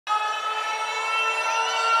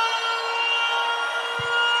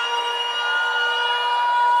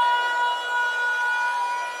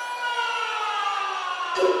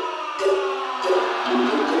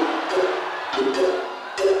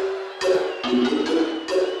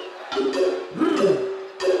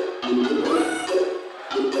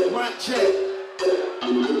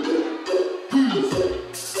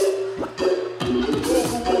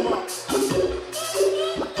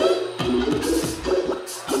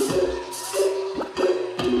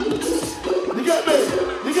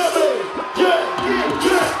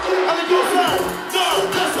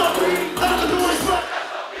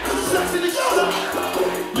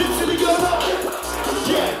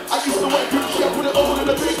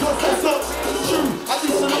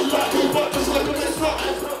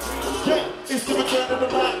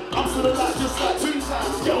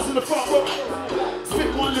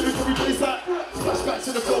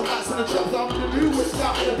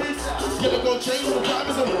chain on the vibe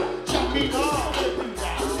is a chat me now.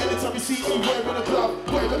 Anytime you see me wearing a glove,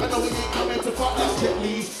 wave it, I know we ain't coming to fuck that jet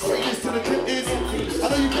lead. Straight this to the clip is I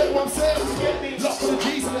know you get what I'm saying. Love for the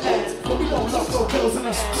G's in the ends, but we don't love no girls in the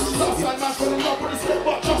last time man fell in love with a step,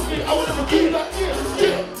 but trust me, I would never be like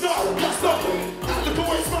no, that's not me. Look at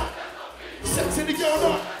what's man. Sex in the girl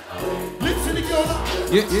now. Lips in the girl now.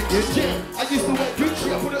 Yeah. I used to wear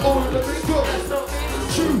Gucci, I put it all in the big girl. That's not me.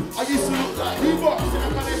 True, I used to look like Eva.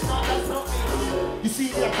 That's not me. You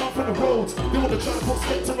see me, I come from the roads. They want to try to put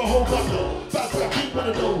Skepta a whole bucket. Bad boy, I keep one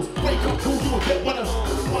of those. Wake up cool, you will get one of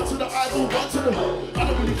them. One to the eyeball, one to the I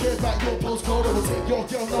don't really care about your postcode. I will take your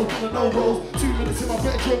girl, no dinner, no rolls. 2 minutes in my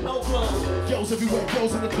bedroom, no club. Girls everywhere,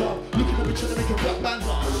 girls in the club. Looking at me trying to make a black man.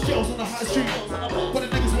 Girls on the high street, but the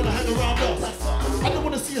niggas want to hang around us. I don't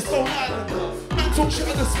want to see a Stone Island. Man talk shit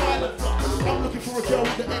and they're smiling. I'm looking for a girl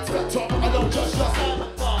with the X Factor, but I don't judge that.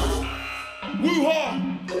 WOO HAH,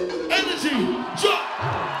 energy, drop.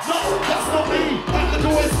 No, that's not me. I'm the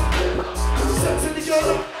noise. Sex in the girl,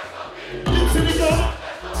 lips in the girl.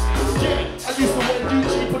 Yeah, I used to wear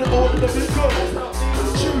Gucci, put it all in the big girl.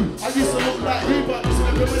 True, I used to look like you, but it's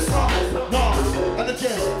like a whisper. Nah, and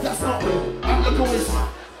again, that's not me. I'm the whisper.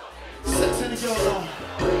 Sex in the girl now,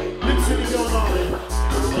 lips in the girl now.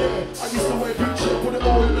 Yeah, I used to wear Gucci, put it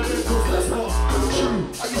all in the big girl. That's not true.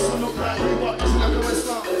 I used to look like you, but it's like a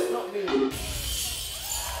whisper. It's not me.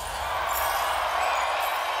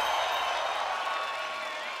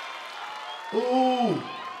 Ooh,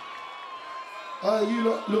 you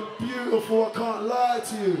look beautiful, I can't lie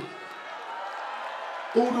to you.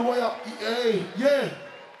 All the way up, hey, yeah.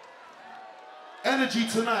 Energy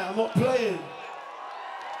tonight, I'm not playing.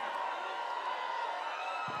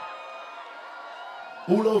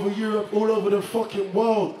 All over Europe, all over the fucking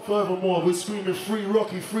world. Furthermore, we're screaming free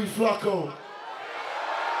Rocky, free Flacco.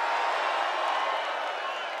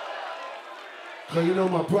 Cause you know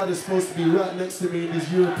my brother's supposed to be right next to me in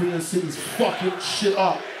these European cities fucking shit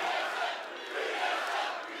up.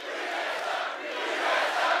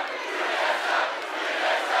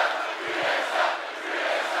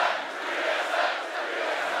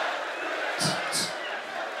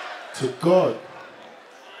 To God.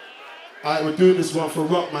 Alright, we're doing this one for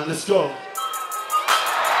rock, man. Let's go.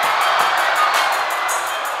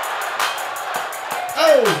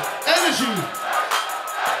 Oh, energy.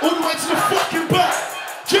 All the way to the fucking back.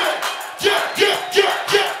 Yeah.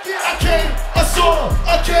 I came, I saw,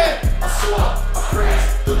 I came, I saw, I praise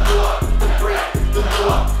the Lord, the break, the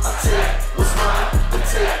Lord. I take what's mine, and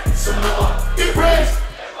take some more. It rains.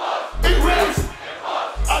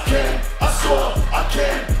 I came, I saw, I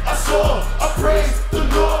came, I saw, I praise the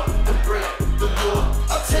Lord, the break, the Lord.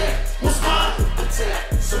 I take what's mine, and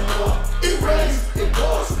take some more. It rains, it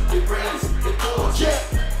pours, it rains, it pours. Yeah,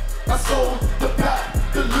 I sold the back.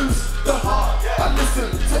 The loose, the hard, I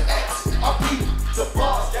listen to X, I beat the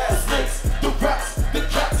bars, the snakes, the rats, the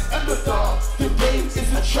cats, and the dogs. The game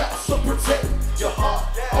is a trap, so protect your heart.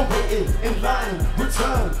 I'm waiting in line,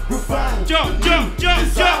 return, refine. Jump.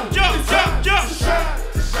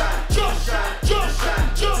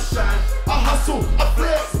 I hustle, I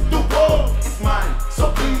flex, the world is mine.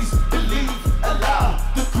 So please believe, allow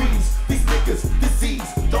the grease. These niggas, disease,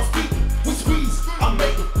 don't speak, we squeeze. I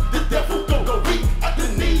make the devil go weak.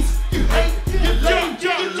 You hate, you lame,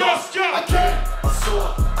 you lost. I came, I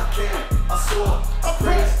saw, I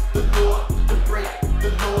praise the Lord, the break, the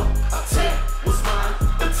Lord. I take what's mine,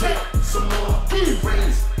 and take some more. It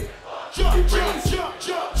rains, it rains.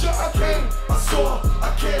 I came,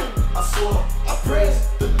 I saw, I praise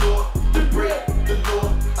the Lord, the break, the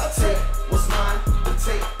Lord. I take what's mine, and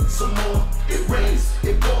take some more. It rains,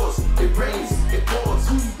 it pours, it rains, it pours.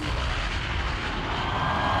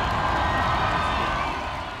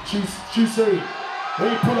 She say,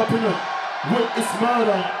 when you pull up in the whip, it's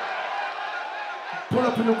murder. Pull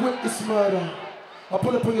up in the whip, it's murder. I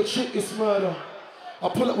pull up on your chick, it's murder. I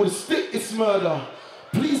pull up with a stick, it's murder.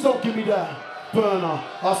 Please don't give me that burner.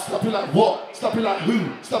 I'll stop it like what? Stop it like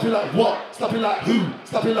who? Stop it like what? Stop it like who?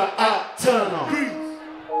 Stop it like I, Turner.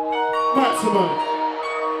 Maximum.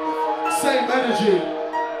 Same energy.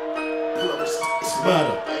 Pull up with a stick, it's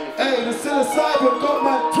murder. Hey, the psilocybin got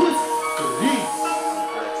my twist.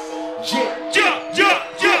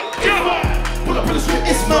 Pull up in the street,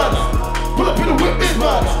 it's murder. Pull up in the whip, it's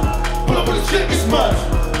murder. Pull up in the street, it's murder.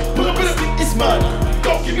 Pull up in the beat, it's murder.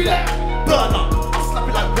 Don't give me that burner. I'll slap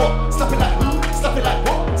it like what? Slap it like who? Slap it like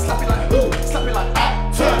what? Slap it like who? Slap it like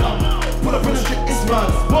I, Turner. Pull up in the street, it's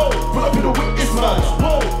murder. Pull up in the whip, it's murder.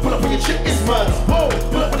 Pull up in your chick, it's murder.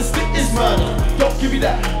 Pull up with a stick, it's murder. Don't give me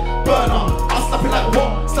that burner. I'll slap it like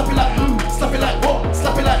what? Slap it like who? Slap it like what?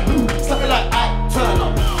 Slap it like who?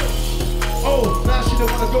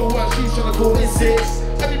 but she's trying to call in sick.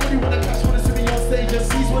 Everybody wanna catch wanna see me on stage and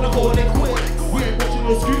sees when I hold it quick. We ain't watching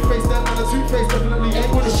no screw face, that man a two-face definitely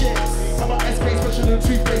ain't with the shit. I'm a SK special than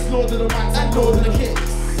toothpaste, lord of the mics and lord of the kicks.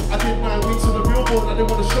 I did 9 weeks on the billboard, I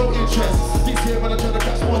didn't want to show interest. This year man, I'm trying to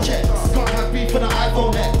catch more checks. Can't have beef for the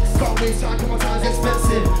iPhone X. Can't waste time, cause my time's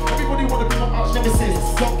expensive. Everybody wanna be my arch nemesis.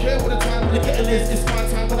 Don't care what the time when the kettle is. It's my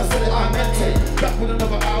time when I said it, I meant it. Back with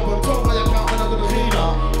another album, told my account when I'm gonna clean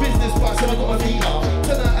up. Business wise, so I got a lead up.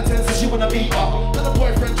 10 out of 10 says she wanna beat up. Then a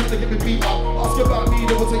boyfriend trying to get me beat up. Ask about me,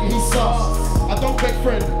 they will tell you he's sus. I don't beg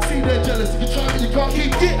friend, see they're jealous. You can try but you can't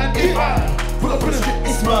keep it and it. Pull up in the shit,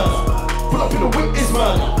 it's murder. Pull up in the whip, it's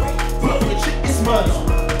murder. Pull up with the shit, it's murder.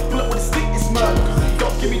 Pull up with the stick, it's murder.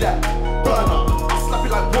 Don't give me that burner. I'll slap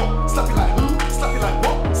it like what? Slap it like who? Slap it like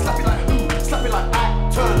what? Slap it like who? Slap it like I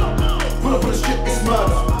turn up. Pull up with the shit, it's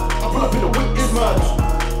murder. I pull up in the whip, it's murder.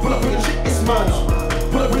 Pull up with the shit, it's murder.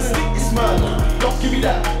 Pull up with the stick, it's murder. Don't give me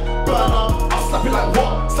that burner. I'll slap it like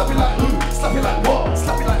what? Slap it like who? Slap it like what?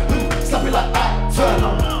 Slap it like who? Slap it like I turn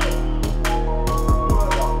up.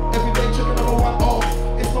 Every day checking number one off.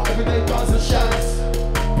 It's not every day guns and shouts.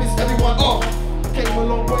 Everyone off, came a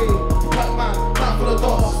long way. Black man for the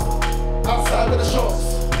dots. Outside with the shots,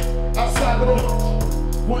 outside with the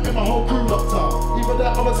wanting my whole crew locked up. Even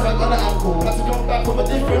that other time on the ankle, had to come back from a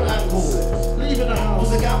different angle. Leaving the house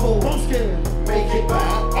was a gamble, I'm scared. Make it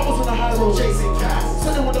back. I was on the high road chasing cats.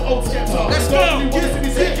 Selling with the old Skepta. Let's go.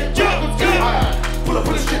 Pull up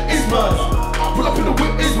with the shit is murder. I pull up in the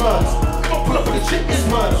whip is murder. If I pull up with the shit is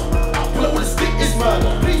murder. I pull up with the stick is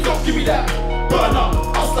murder. Please don't give me that burner.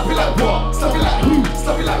 I'll slap it like what? Slap it like who?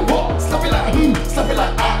 Slap it like what? Slap it like who? Slap it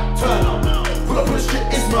like I turn up. Pull up with the shit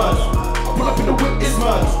is murder. I pull up in the whip is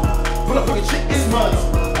murder. Pull up with the shit is murder.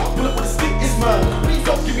 I pull up with the stick is murder. Please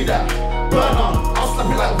don't give me that burner. I'll slap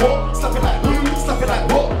it like what? Slap it like who? Slap it like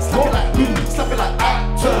what? Slap it like who? Slap it like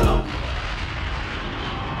I turn up.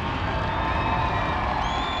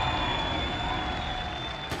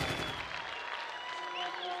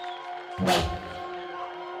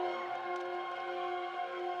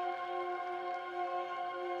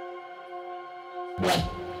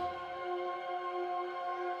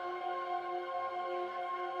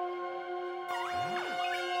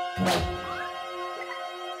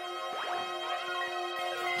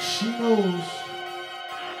 She knows.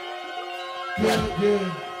 Yeah.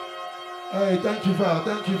 Hey, thank you, Val.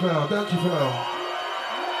 Thank you, Val. Thank you, Val.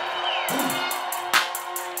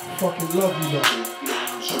 Fucking love you, love.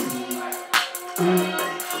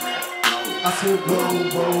 I said,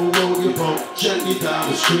 roll your boat gently down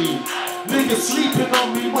the stream. Niggas sleeping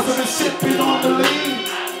on me, must have been sipping on the lean.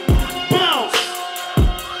 Bounce!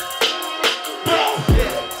 Bounce!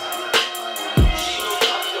 Yeah!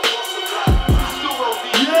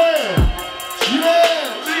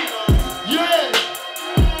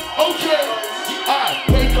 Okay! Alright,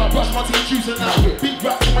 wake up, brush my teeth, choose an outfit. Big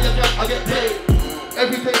raps in my account, I get paid.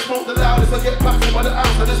 Every day smoke the loudest, I get back by the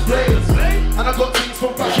ounce, I just blaze. And I got things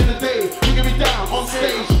from back in the day. Bringing me down on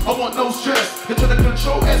stage, I want no stress. They're trying to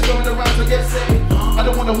control S going around to get saved. I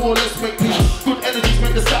don't want a war, let's make peace. Good energies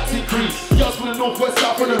make the stats increase. Girls from the northwest,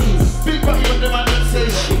 south from the east. Big batty when the man don't say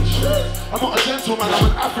shit. I'm not a gentleman, I'm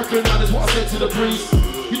an African man, is what I said to the priest.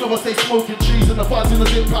 You know I stay smoking trees and the buzz in the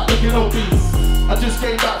zip pack looking obese. I just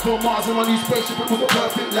came back from Mars and my new spaceship, it was a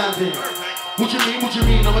perfect landing. What you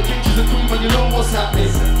mean? I'm a king, she's a queen, but you know what's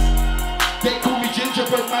happening. They call me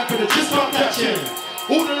gingerbread man, but I just can't catch him.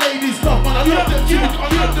 All the ladies love, man, I love them too, I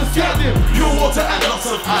understand him. Pure water and lots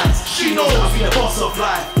of ice, she knows I'll be the boss of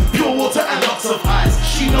life. Pure water and lots of ice,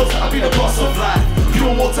 she knows I'll be the boss of life.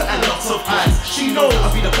 Pure water and lots of ice, she knows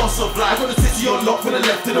I'll be the boss of life. I got the city on lock from the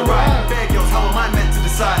left to the right. Fair girls, how am I meant to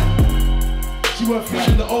decide? She weren't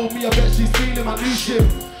feeling the old me, I bet she's feeling my new shit.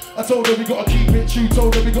 I told her we gotta keep it true,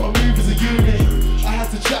 told her we gotta move as a unit. I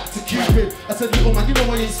had to chat to Cupid, I said little man, you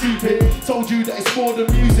know I ain't stupid. Told you that it's more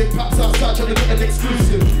than music, perhaps outside trying to get an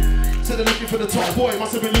exclusive. Said they're looking for the top boy,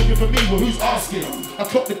 must have been looking for me, well who's asking? I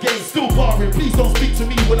clocked the game, still barring, please don't speak to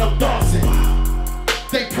me when I'm dancing.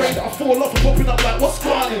 They pray that I fall off and popping up like what's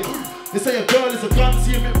crying? They say a girl is a gun,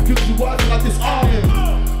 see him because you working like this arming.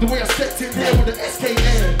 The way I stepped in here with the SK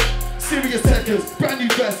air. Serious techers, brand new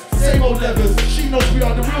vest, same old levers. She knows we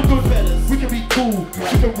are the real good fellas. We can be cool,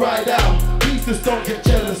 we can ride out. Please just don't get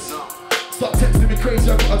jealous. Start texting me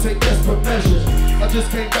crazy, I gotta take desperate measures. I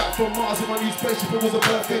just came back from Mars in my new spaceship, it was a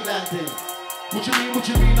perfect landing. What you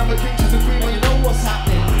mean, I'm a king, she's a queen, but you know what's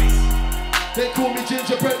happening. They call me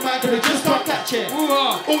gingerbread man, but they just can't catch it.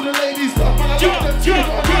 All the ladies love, man, I love them too, I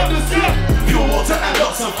understand. Pure water and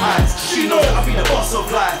lots of ice, she knows I'll be the boss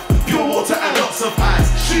of life. Pure water and lots of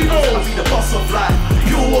ice, she knows I'll be the boss of life.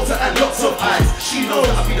 Pure water and lots of ice, She knows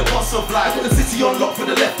that I be the boss of life. Got the city on lock from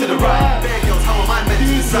the left to the right. Bare girls, how am I meant to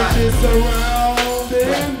decide? These bitches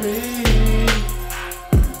surrounding me.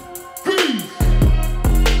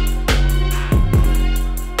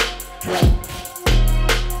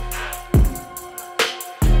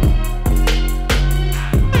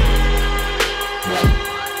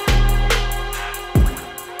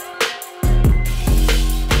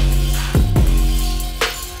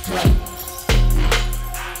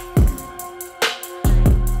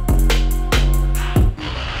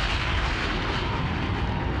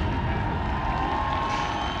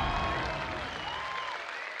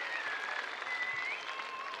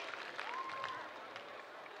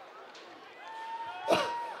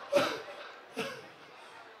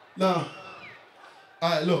 Now,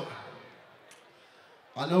 alright, look.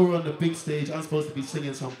 I know we're on the big stage. I'm supposed to be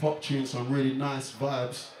singing some pop tunes, some really nice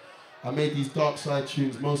vibes. I made these dark side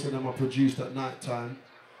tunes. Most of them are produced at night time,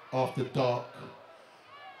 after dark,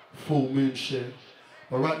 full moon shit.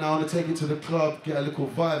 But right now I want to take it to the club, get a little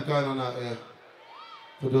vibe going on out here.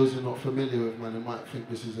 For those who are not familiar with, man, they might think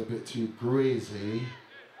this is a bit too greasy.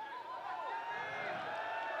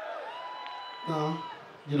 No,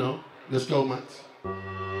 you know, let's go, Max.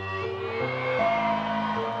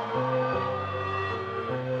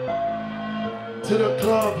 To the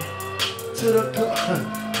club,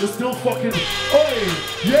 there's no fucking, oi,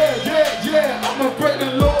 yeah, I'ma break the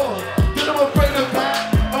law, then I'ma break the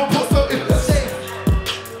back, I'ma put something in the safe,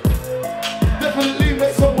 definitely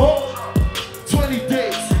make some more, 20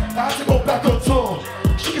 days, I had to go back on tour,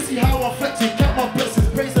 she can see how I'm flexing, count my blessings,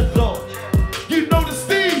 praise the Lord, you know the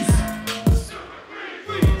steez,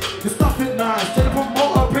 it's nothing nice, tell the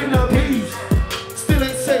promoter, bring the peas, still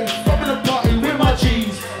ain't safe, I'm in a party with my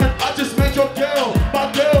G's, and I just make your girl,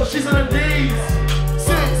 my girl, she's on her knees,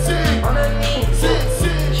 sing, on her knees,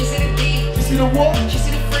 sing, she see the deep, she see the what, she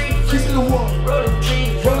see the free, she see the what, rolling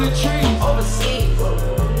trees, overseas,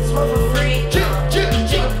 smoke for free,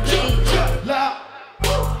 loud,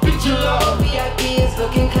 beat your love, VIP is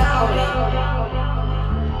looking cloudy.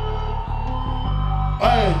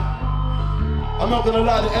 Hey, I'm not gonna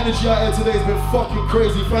lie, the energy out here today has been fucking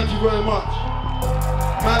crazy. Thank you very much.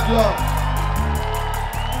 Mad love.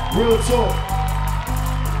 Real talk.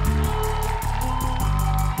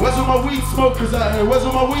 Where's all my weed smokers out here? Where's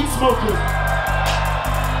all my weed smokers?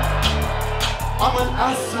 I'm an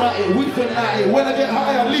asthmatic, we fanatic. When I get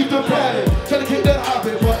high, I leave the planet. Trying to kick that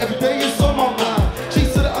habit, but every day it's on my mind. She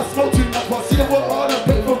said that I smoke too much, but see I work hard and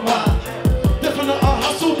pay for mine. Definitely I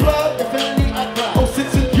hustle blood, definitely I grind. Oh,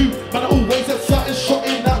 since in you, man, I always have something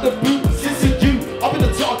shotting out the boot. Since in you, I've been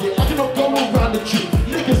a target, I cannot go around the truth.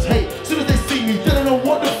 Niggas hate, soon as they see me, they don't know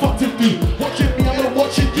what the fuck to do. Watching me, I'm not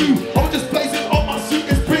watching you. I'm just blazing on my suit,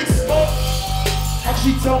 it's big smoke. And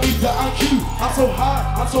she tell me that I'm cute, I'm so high,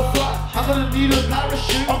 I'm so fly. I'm gonna need a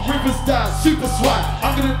parachute, I'm rivers down, super swag.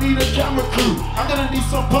 I'm gonna need a camera crew, I'm gonna need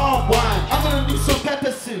some palm wine, I'm gonna need some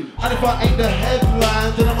pepper soup. And if I ain't the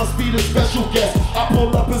headline, then I must be the special guest. I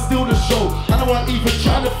pull up and steal the show, and I wasn't even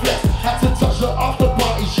trying to flex. Had to touch her after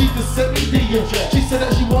party, she just sent me the address. She said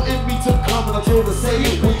that she wanted me to come, and I told her, say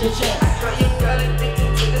it with your chest. I got your girl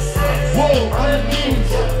addicted to the sex. Whoa, on her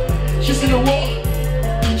knees, she see the what?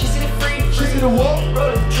 She see the free, she see the what?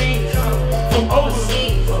 Rolling trees, from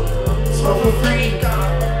overseas. Smoke for free,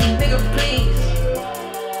 nigga please.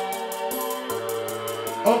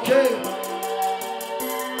 Okay,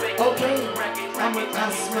 I'm an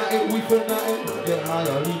asthmatic, we fanatic. Get high, I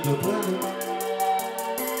leave the planet.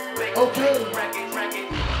 Okay.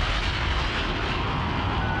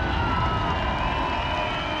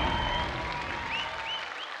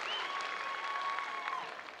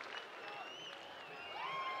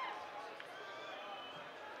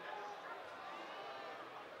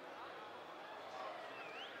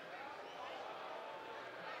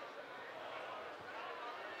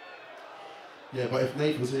 Yeah, but if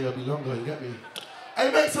Nate was here, I'd be longer, you get me? Hey,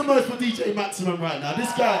 make some noise for DJ Maximum right now. This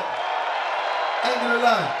guy, ain't gonna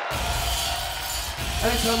lie.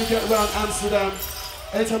 Anytime we get around Amsterdam,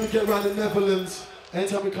 anytime we get around the Netherlands,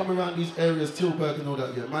 anytime we come around these areas, Tilburg and all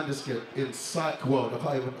that, yeah, man, just get in psych world. I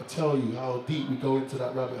can't even tell you how deep we go into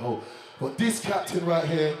that rabbit hole. But this captain right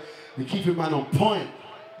here, we keep him man on point.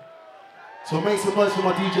 So make some noise for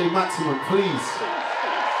my DJ Maximum, please.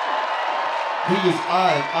 He is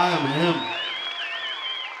I am him.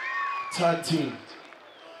 Tag team.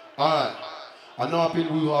 Alright, I know I've been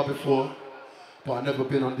WOO HAH before, but I've never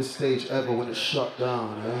been on this stage ever when it's shut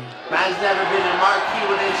down, eh? Man's never been in marquee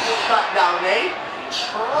when it's shut down, eh?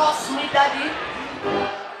 Trust me, daddy.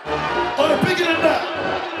 Oh, bigger than that.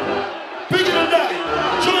 Bigger than that.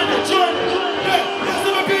 Join it. Yeah, it's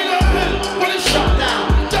never been like that when it's shut down.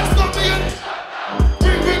 That's not me.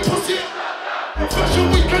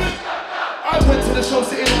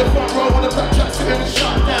 it and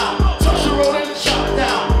shut down. Touch the road and shut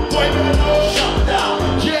down. Boy, better know. Shut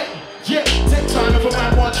down. Yeah, take time if a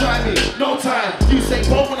man won't try me. No time. You say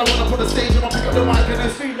both when I run up on the stage and I pick up the mic and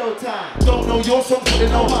it's free no time. Don't know your song, put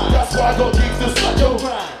it on mine. That's why I got gigs to such your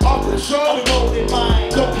grind. After the show, I'm rolling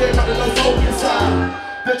mine. Don't care about the low smoke inside.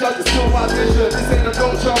 They're trying to steal my vision. This ain't a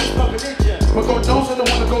dope show, it's not religion. But God knows I don't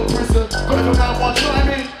wanna go to prison. Got if a man won't try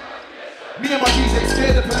me. Me and my G's ain't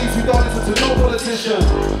scared of police, we don't listen to no politician.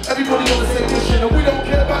 Everybody on the same mission, and we don't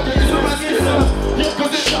care about your Islam and schism. Yeah,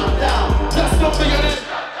 cause it's shut down. That's not the end.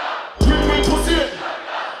 Ring, pussy it.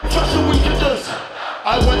 Fashion wickedness.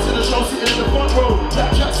 I went to the show sitting in the front row. That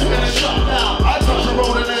tracksuit and it shut down. I touched the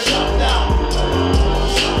road and it shut down.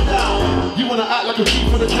 Shut down. You wanna act like a thief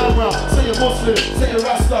for the camera. Say you're Muslim, say you're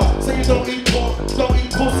Rasta. Say you don't eat pork, don't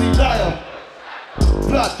eat pussy, liar.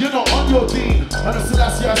 Blood, you're not on your team. And if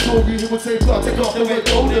Selassie I saw you, he would say, blood, take off the red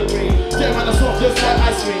golden ring. Yeah, man, that's off just like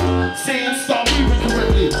ice cream. Saying start moving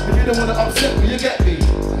correctly. If you don't wanna upset me, you get me.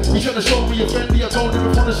 You should've shown me you're friendly. I told you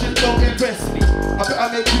before the shit don't impress me. I bet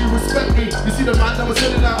I make you respect me. You see the man that was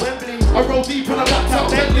selling out Wembley. I roll deep and I backed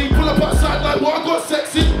out Bentley. Pull up outside like what I got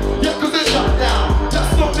sexy. Yeah, cause it's shut down.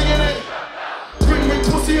 That's not me in it. Ring,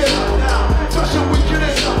 pussy in. Fashion week in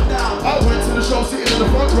it. I went to the show sitting in the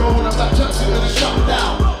front row and I black tracksuit and it shut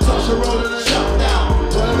down. Touch the road and it shut down.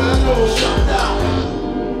 Whatever I know, shut down.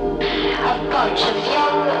 A bunch of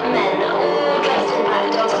young men all dressed in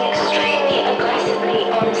black dancing extremely aggressively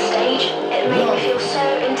on stage. It made me feel so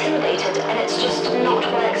intimidated, and it's just not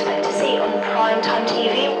what I expect to see on primetime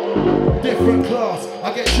TV. Different class,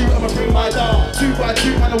 I get shoot, I'ma bring my dart. 2 by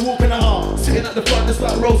 2, man, I walk in the heart. Sitting at the front, just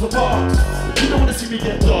like Rosa Parks. You don't wanna see me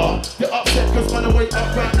get dark. You're upset cause man, I wake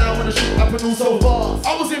up right now when the shit happened all so fast.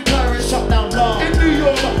 I was in Paris, shut down last. In New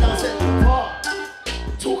York, shut down Central Park.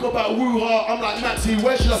 Talk about WOO HAH, I'm like Maxi,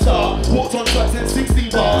 where should I start? Walked on tracks in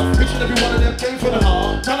 16 bars. Each and every one of them came from the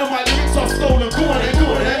heart. None of my lyrics are stolen, go on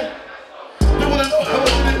then. They wanna know how I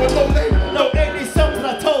did it with no name. No, ain't this something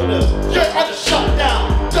I told them? Yeah, I just shut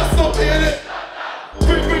down. That's not me in it.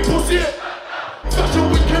 Ring, pussy it.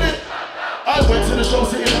 Fashion week in it. I went to the show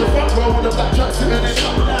sitting in the front row with a black tracksuit and it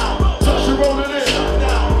shut down. Touch the road and it shut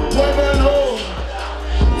down. Boy, man, home.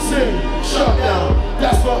 Sing, shut down.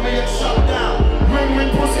 That's not me, it's shut down. Ring,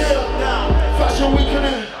 pussy it. Fashion week in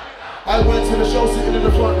it. I went to the show sitting in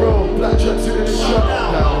the front row. Black tracksuit and it shut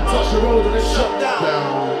down. Touch the road and it shut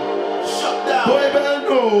down. Boy, better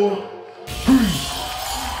know. Greaze.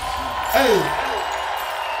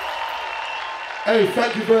 Hey,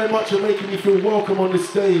 thank you very much for making me feel welcome on this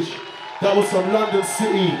stage. That was some London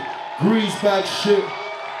City Greaze bag shit.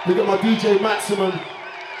 Look at my DJ Maximum.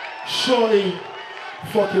 Shorty.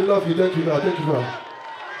 Fucking love you. Thank you, God. Thank you, bro.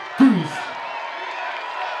 Greaze.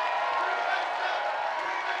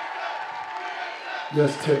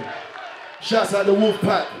 Yes, Tim. Shouts out the Wolf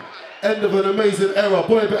Pack. End of an amazing era.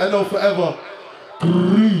 Boy, better know forever.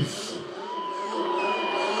 Greaze.